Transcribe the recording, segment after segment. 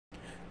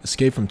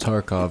Escape from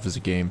Tarkov is a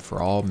game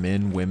for all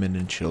men, women,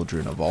 and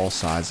children of all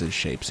sizes,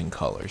 shapes, and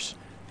colors.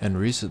 And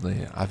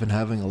recently, I've been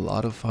having a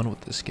lot of fun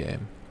with this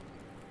game.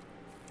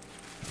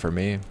 For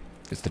me,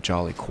 it's the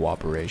jolly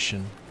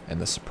cooperation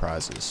and the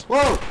surprises.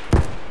 Whoa!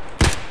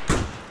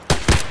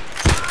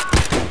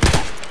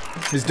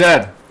 He's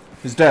dead.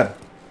 He's dead.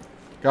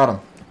 Got him.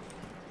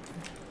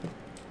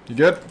 You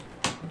good?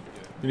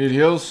 You need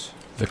heals?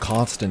 The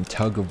constant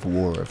tug of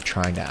war of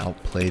trying to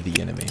outplay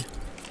the enemy.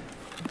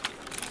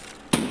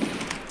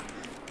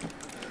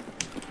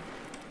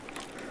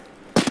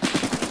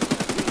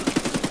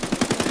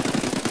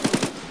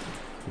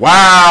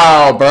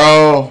 Wow,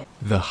 bro!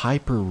 The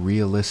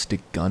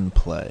hyper-realistic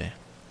gunplay.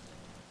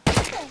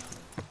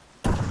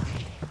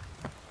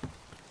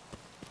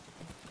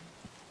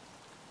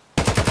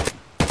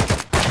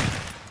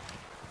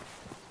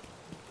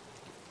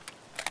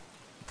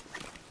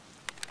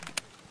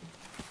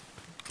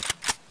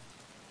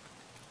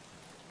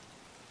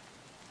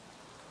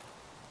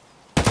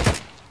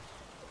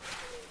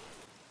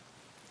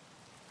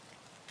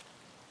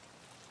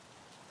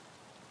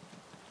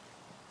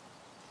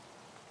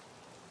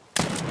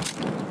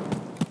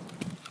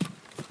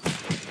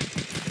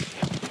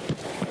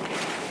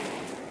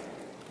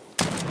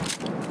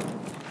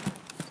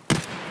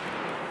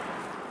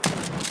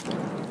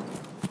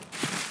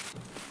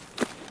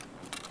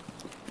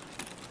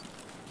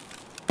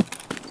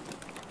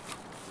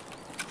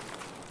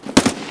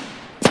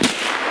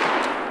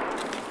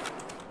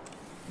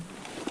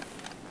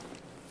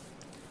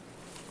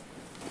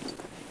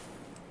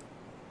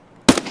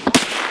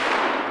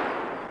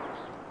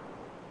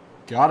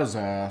 Got his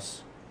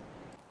ass.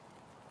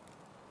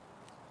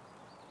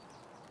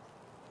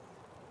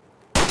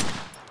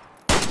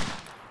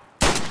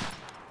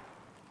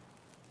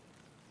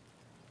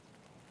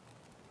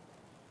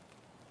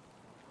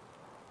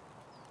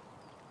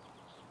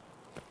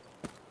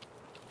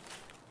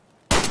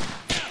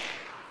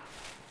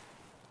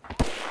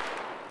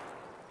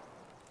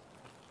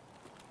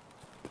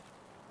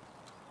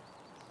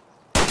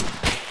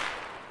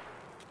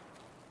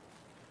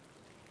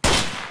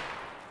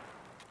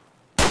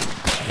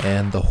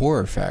 And the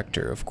horror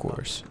factor, of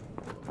course.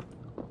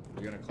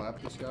 You gonna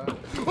clap this guy?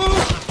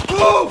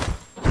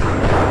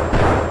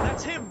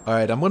 That's him!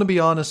 Alright, I'm gonna be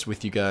honest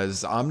with you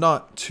guys. I'm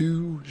not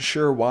too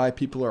sure why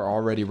people are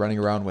already running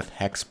around with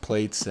hex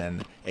plates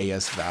and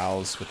AS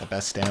Vals with the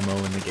best ammo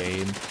in the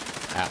game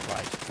at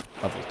like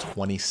level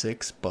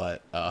 26,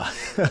 but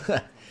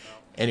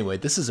anyway,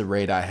 this is a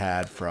raid I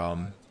had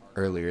from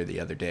earlier the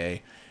other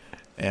day,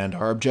 and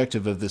our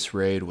objective of this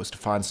raid was to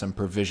find some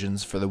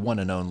provisions for the one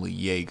and only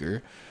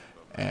Jaeger,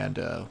 and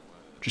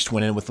just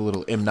went in with a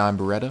little M9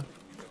 Beretta.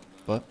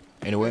 But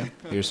anyway,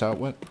 here's how it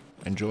went.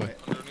 Enjoy.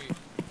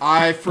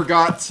 I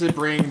forgot to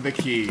bring the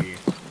key.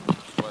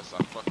 Wes,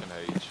 I fucking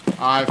hate you.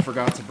 I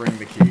forgot to bring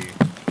the key.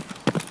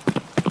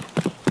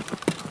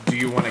 Do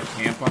you want to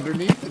camp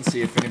underneath and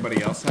see if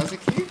anybody else has a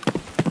key?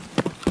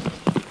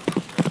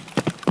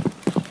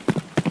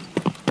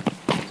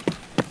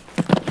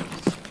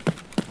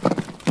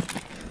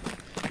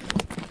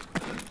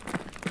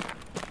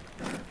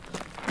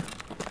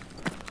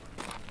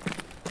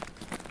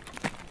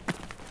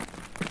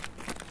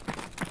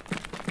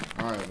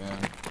 Alright, man.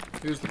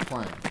 Here's the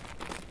plan.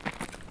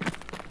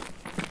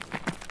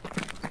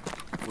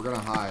 We're gonna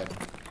hide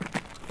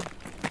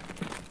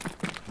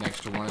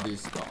next to one of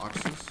these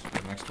boxes,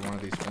 or next to one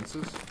of these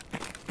fences.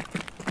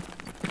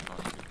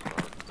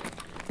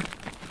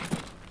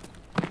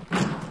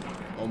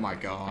 Oh my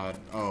god.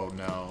 Oh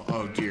no.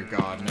 Oh dear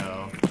god,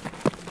 no.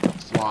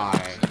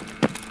 Why?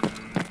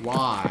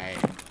 Why?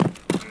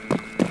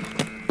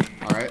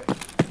 Alright.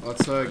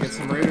 Let's get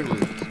some raider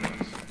loot.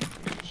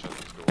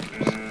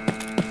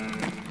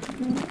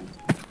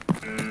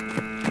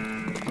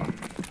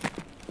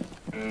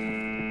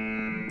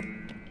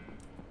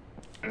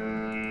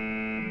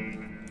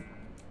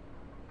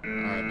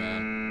 Alright,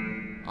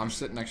 man. I'm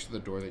sitting next to the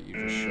door that you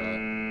just shut.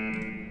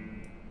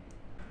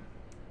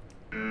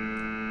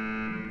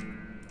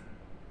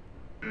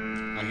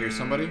 I hear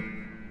somebody.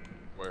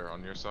 Where,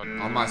 on your side?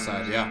 On my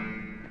side, yeah.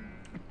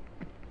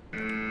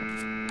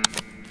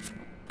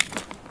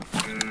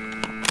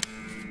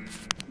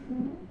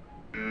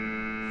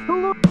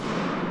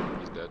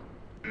 He's dead.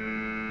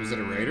 Was it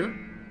a raider?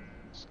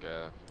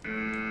 Scav.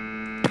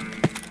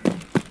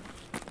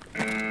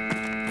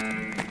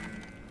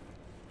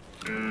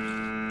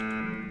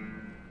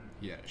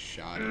 Yeah,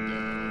 shoddy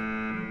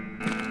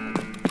though.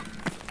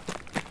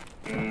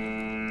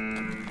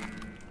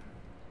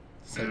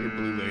 Is that your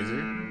blue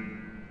laser?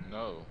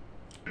 No.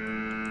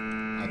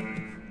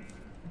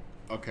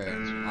 Okay,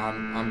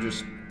 I'm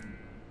just...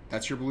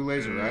 That's your blue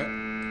laser, right?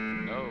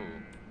 No.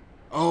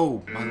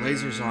 Oh, my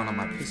laser's on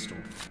my pistol.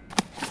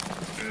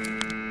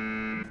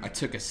 I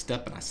took a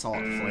step and I saw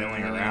it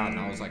flailing around and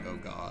I was like, oh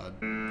god.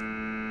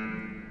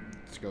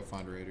 Let's go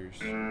find raiders.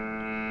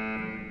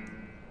 Come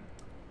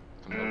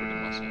over to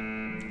my side.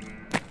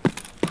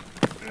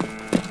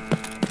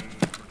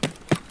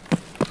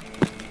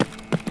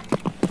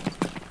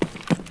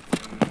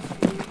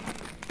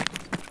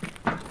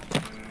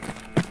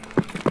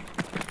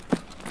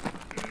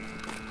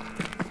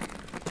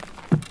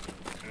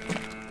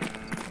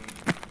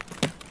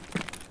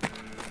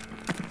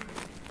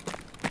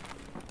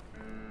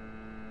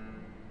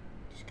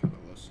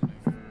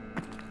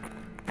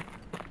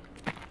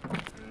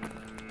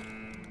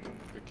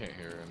 can't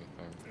hear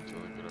anything until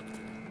we get up here.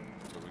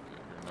 Until we get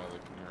here. Now they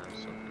can hear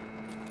us up here.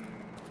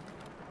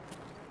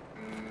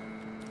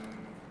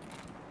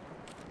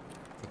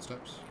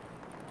 Footsteps.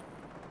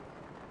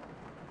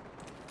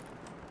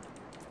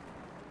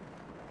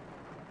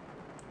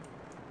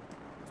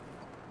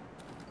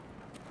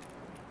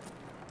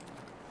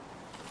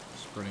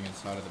 Sprinting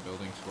inside of the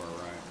building to our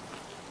right.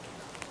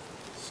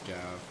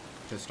 Scav.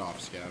 Pissed off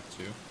Scav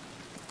too.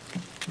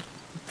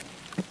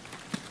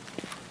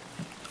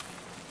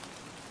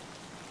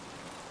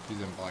 He's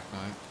in Black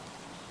Knight.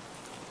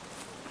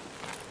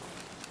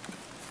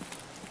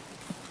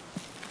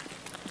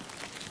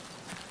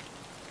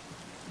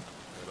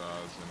 Good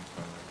eyes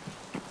incoming.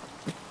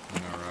 I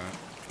know, right?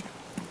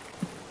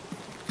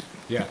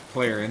 Yeah,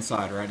 player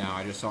inside right now.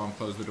 I just saw him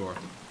close the door.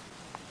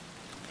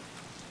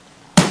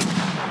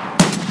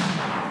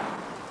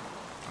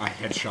 I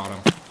headshot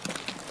him.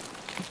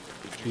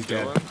 He's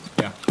dead. Him?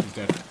 Yeah, he's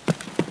dead.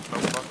 No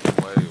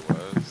fucking way,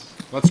 Wes.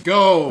 Let's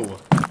go!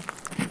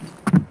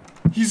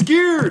 He's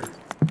geared!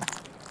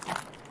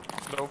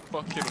 No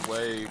fucking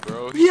way,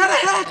 bro. He had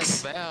a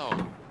hex!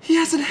 Val. He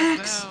has a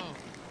hex! Val.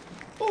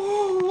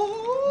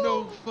 Oh!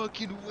 No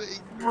fucking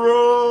way,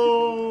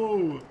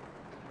 Bro!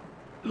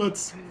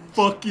 Let's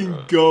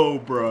fucking go,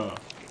 bruh.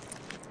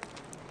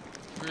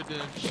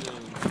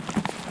 Redemption.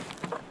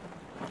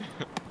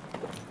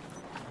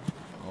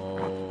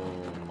 Oh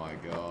my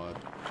god.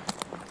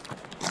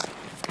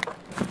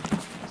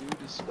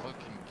 Dude is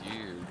fucking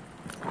geared.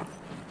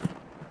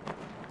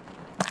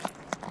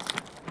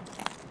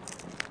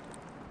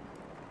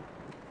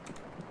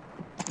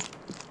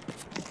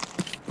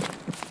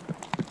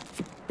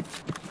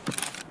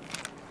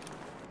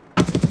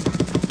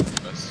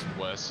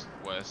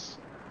 Wes.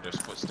 There's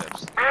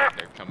footsteps.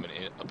 They're coming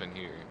in, up in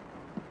here.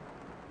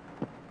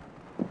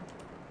 Go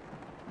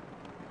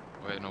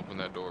ahead and open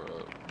that door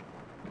up.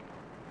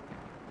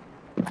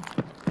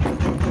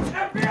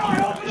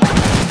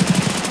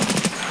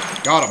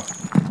 Got him.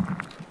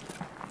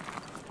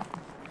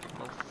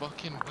 No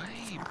fucking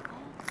way, bro.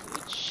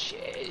 Good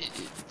shit.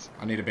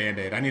 I need a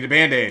band-aid. I need a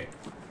band-aid.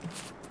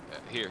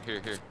 Here.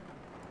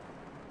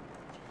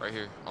 Right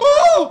here.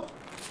 Oh!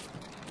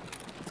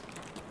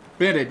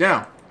 Band-aid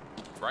down.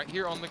 Right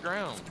here on the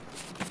ground.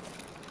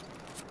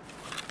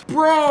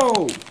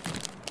 Bro!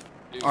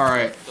 Dude,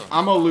 Alright, what the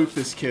I'm gonna loot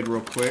this kid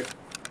real quick.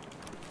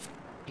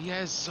 He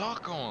has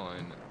Zoc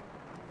on.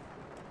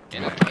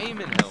 And a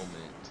Cayman helmet.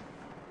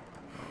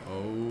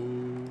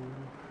 Oh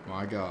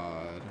my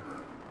god.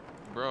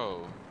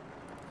 Bro.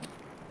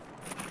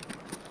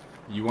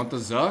 You want the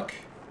Zuck?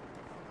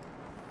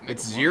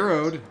 It's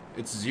zeroed.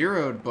 It's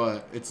zeroed,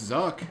 but it's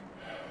Zuck.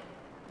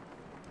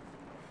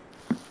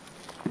 Of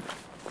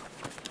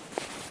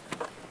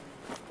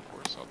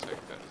course, I'll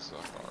take that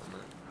Zoc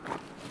armor.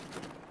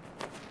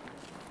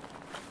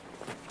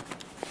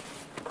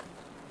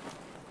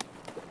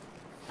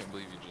 Can't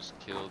believe you just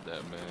killed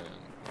that man.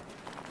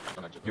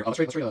 Here, let's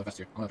trade the vest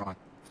here. I'm gonna draw on.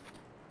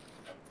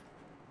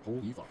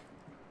 Holy fuck.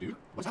 Dude,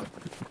 what's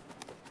happening?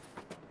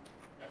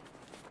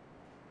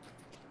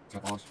 It's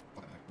got bombs.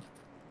 Fuck that guy.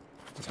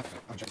 What's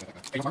happening? I'm checking that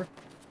guy. Hey, armor?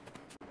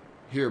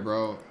 Here,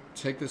 bro.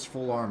 Take this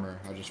full armor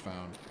I just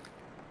found.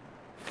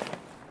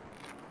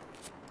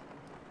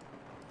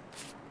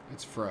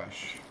 It's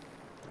fresh.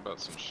 What about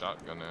some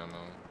shotgun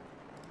ammo?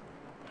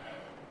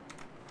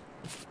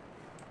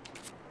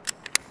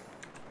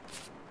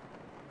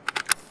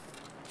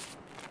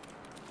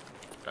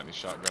 Got any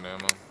shotgun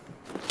ammo?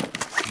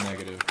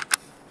 Negative.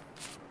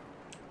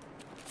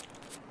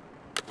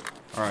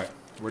 Alright,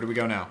 where do we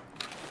go now?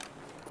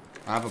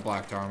 I have a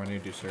black arm, I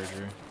need to do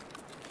surgery.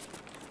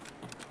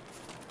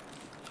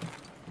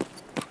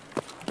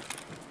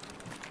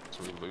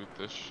 So we loot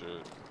this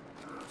shit.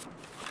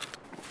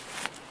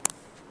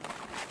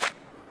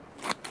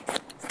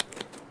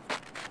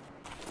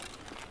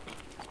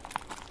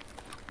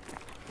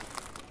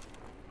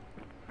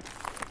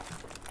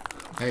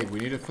 Hey, we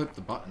need to flip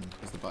the button.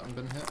 Has the button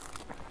been hit?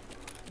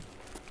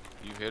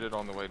 You hit it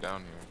on the way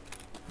down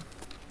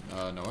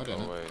here. No, I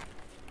didn't. Oh wait.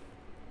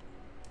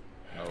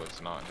 No,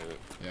 it's not hit.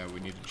 Yeah, we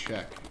need to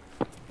check.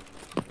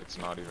 It's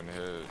not even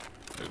hit.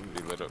 It would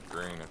be lit up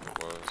green if it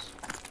was.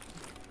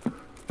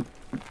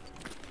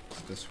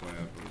 It's this way,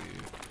 I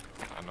believe.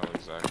 I know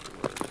exactly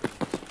where it is.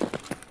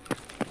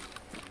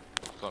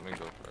 Just let me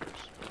go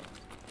first. But...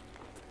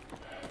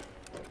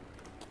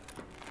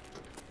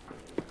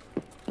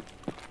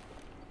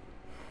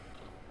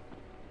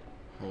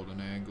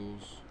 Holding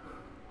angles.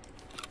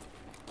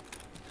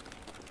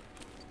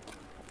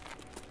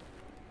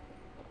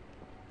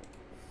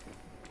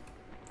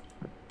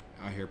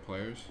 I hear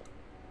players.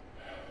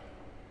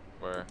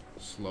 Where?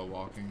 Slow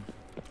walking.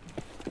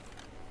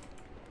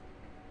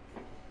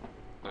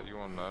 Is that you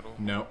on metal?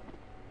 No.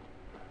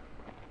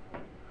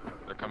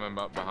 They're coming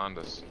up behind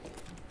us.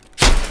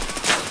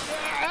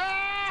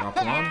 Drop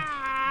one.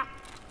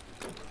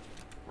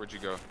 Where'd you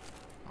go?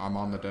 I'm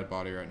on the dead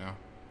body right now.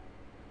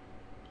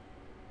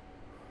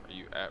 Are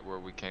you at where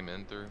we came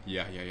in through?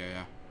 Yeah.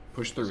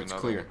 Push through, There's it's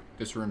another clear. one.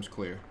 This room's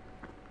clear.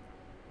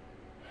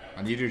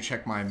 I need you to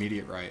check my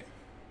immediate right.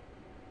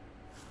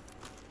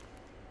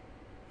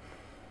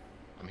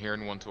 I'm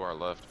hearing one to our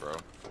left, bro.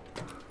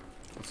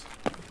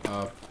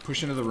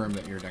 Push into the room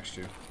that you're next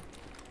to.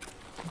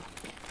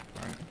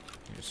 Alright,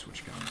 you just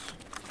switch guns.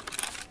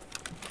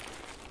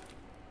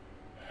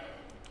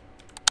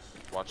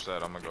 Watch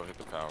that, I'm gonna go hit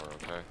the power,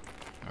 okay?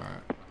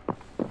 Alright.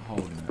 I'm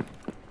holding it.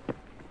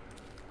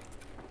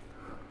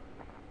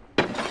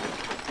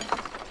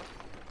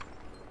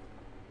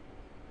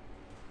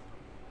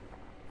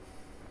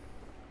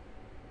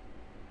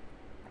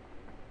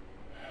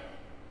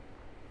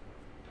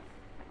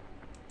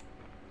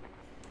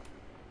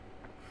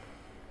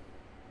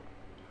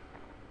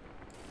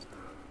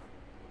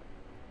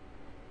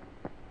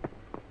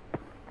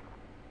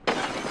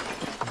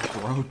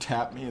 Bro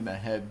tapped me in the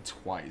head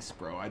twice,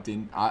 bro. I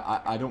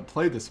don't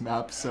play this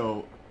map,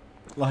 so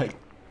like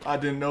I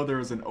didn't know there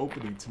was an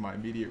opening to my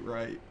immediate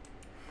right.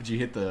 Did you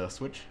hit the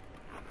switch?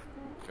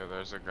 Yeah,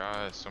 there's a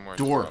guy somewhere.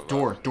 Door, to our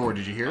door, left. door.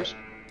 Did you hear it?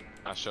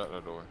 I shut the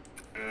door.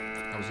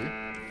 That was you?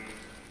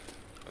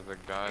 There's a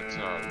guy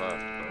to our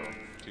left, bro.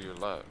 To your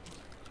left.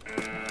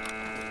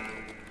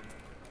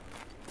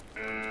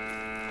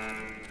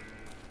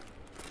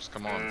 Just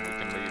come on, we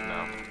can leave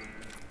now.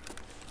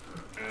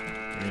 We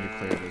need to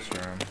clear this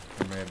room.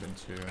 There may have been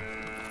two.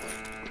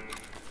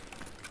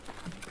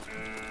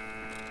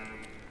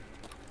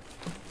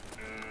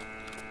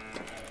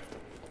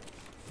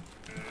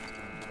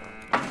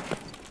 Does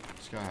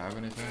this guy have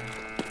anything?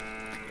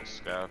 A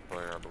scav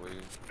player, I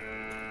believe.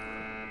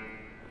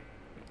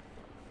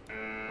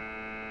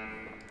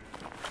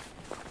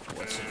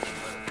 What's in your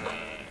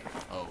bag?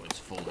 Oh, it's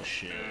full of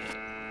shit.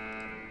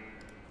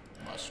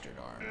 Mustard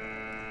armor.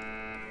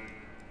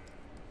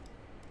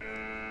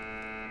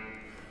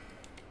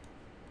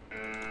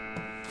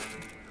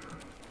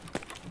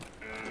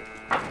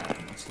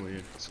 Let's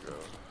leave. Let's go.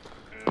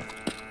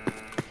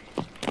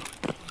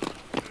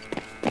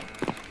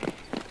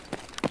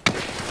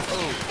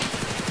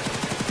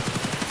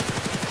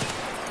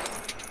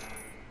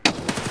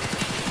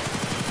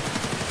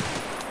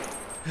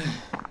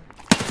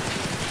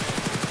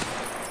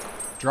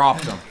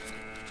 Dropped him.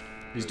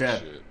 He's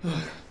dead. Shit.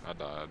 I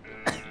died,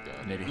 but you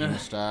died. Need a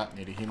hemostat.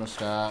 Need a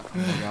hemostat. Oh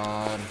my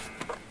god.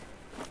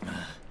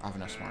 I have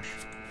an S-Marsh.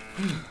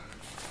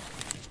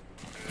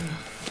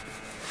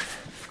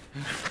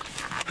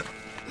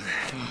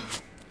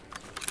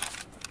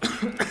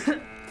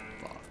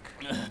 Fuck.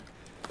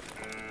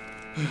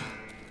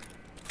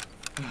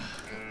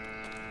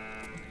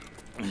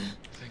 I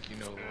think you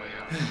know the way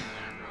out from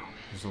there, bro.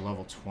 There's a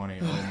level 20.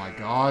 Oh my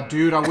god,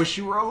 dude, I wish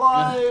you were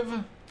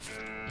alive!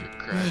 You're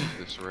cracking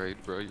this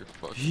raid, bro. You're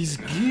fucking. He's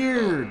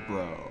geared,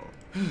 bro.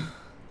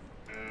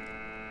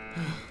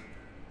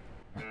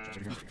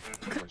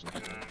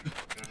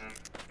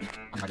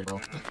 I'm ready, bro.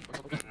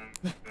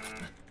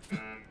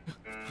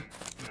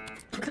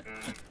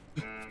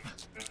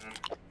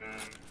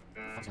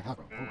 What's that,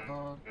 bro? Oh my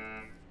god.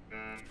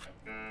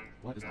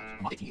 What is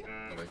that? Mighty? Oh,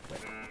 wait.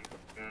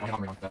 Oh, I'm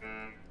wrong with that.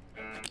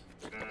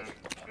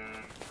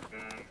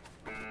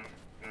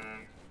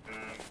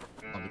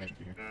 I'll be patient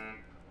here.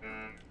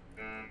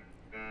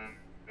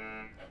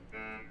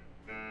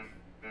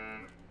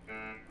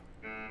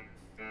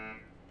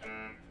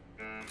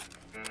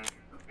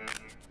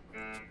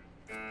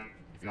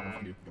 If you don't know what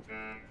to do, go.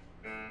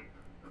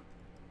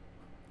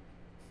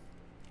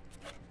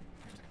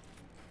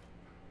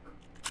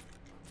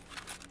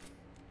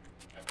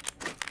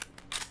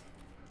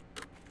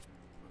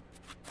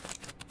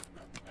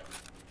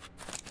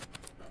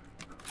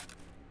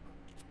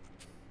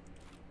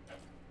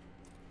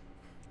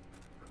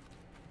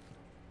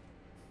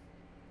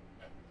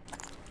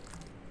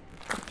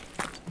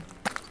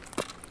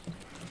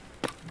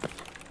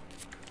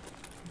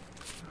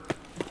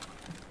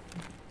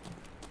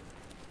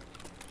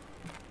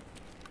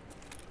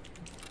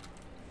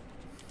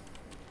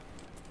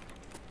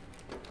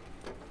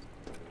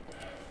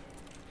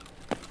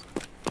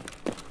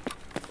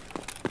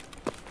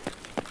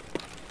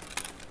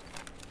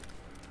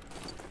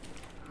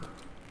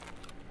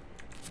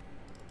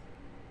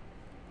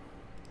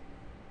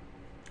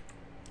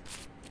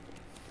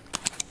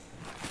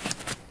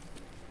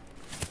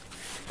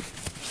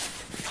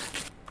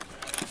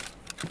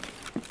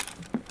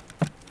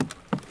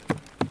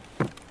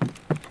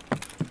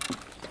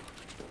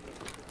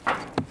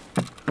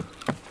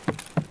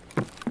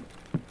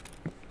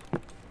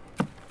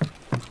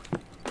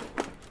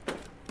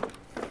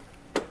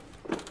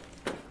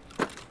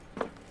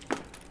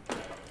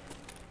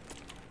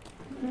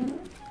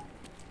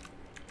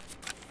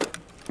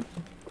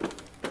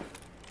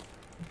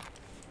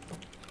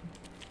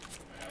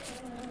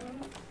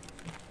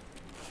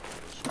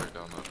 Straight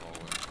down that hallway.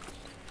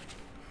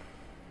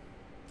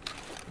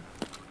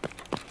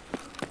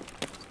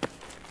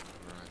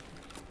 Right.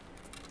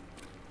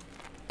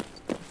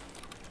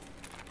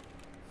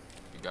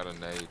 You got a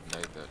nade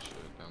that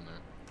shit down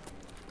there.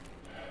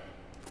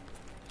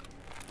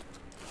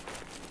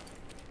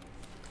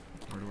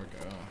 Where do I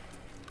go?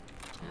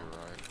 To your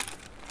right.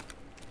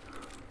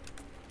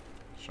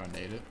 Should I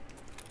nade it?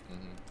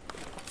 Mm-hmm.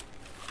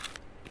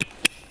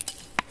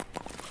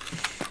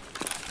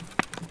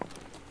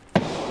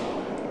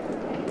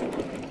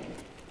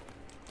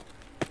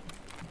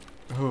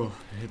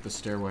 hit the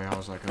stairway, I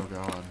was like, oh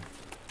god.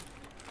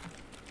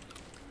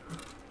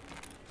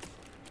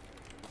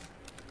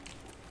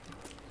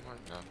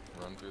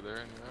 Run through there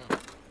and you're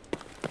out.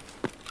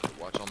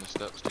 Watch on the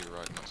steps to your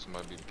right, not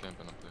somebody be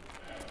camping up there.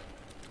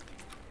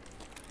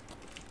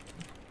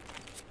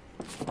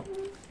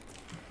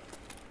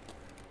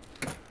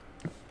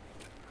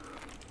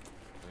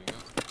 There you go.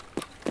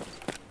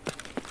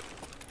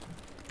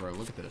 Bro,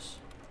 look at this.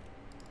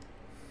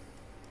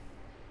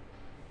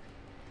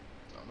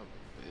 Son of a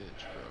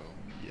bitch, bro.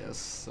 Yes,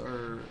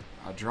 sir.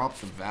 I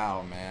dropped the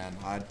Val, man.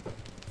 I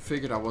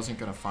figured I wasn't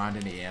gonna find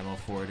any ammo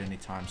for it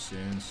anytime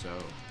soon, so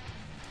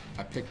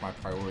I picked my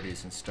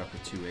priorities and stuck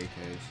with 2 AKs.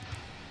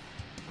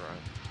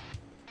 Right.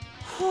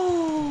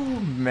 Oh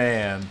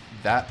man,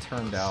 that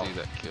turned out. See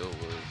that kill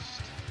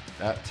list.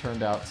 That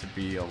turned out to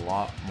be a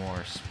lot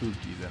more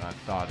spooky than I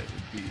thought it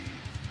would be.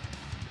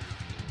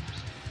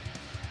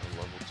 A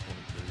level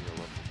 23 or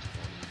level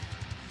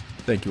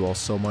 20. Thank you all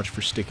so much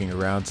for sticking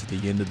around to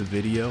the end of the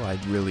video. I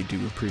really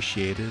do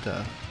appreciate it.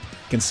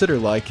 Consider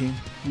liking,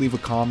 leave a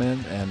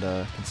comment, and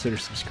consider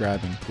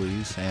subscribing,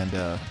 please. And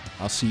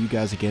I'll see you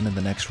guys again in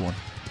the next one.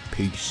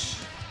 Peace.